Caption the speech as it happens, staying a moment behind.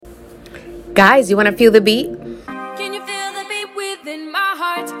Guys, you want to feel the beat? Can you feel the beat within my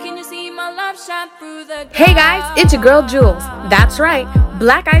heart? Can you see my love shine through the dark? Hey guys, it's your girl Jules. That's right,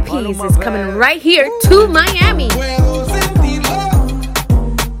 Black Eyed Peas is coming right here to Miami.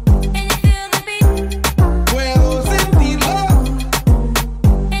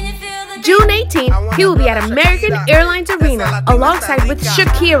 June 18th, he will be at American Airlines Arena alongside with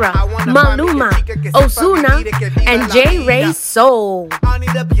Shakira, Maluma, Ozuna, and J. Ray Soul.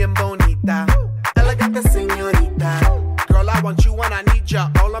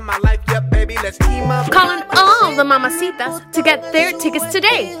 Calling all the mamacitas to get their tickets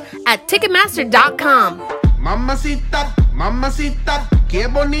today at Ticketmaster.com. Mamacita, mamacita, qué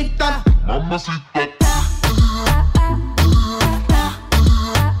bonita, mamacita.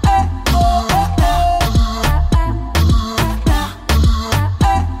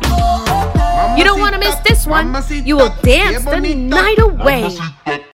 You don't want to miss this one. You will dance the night away.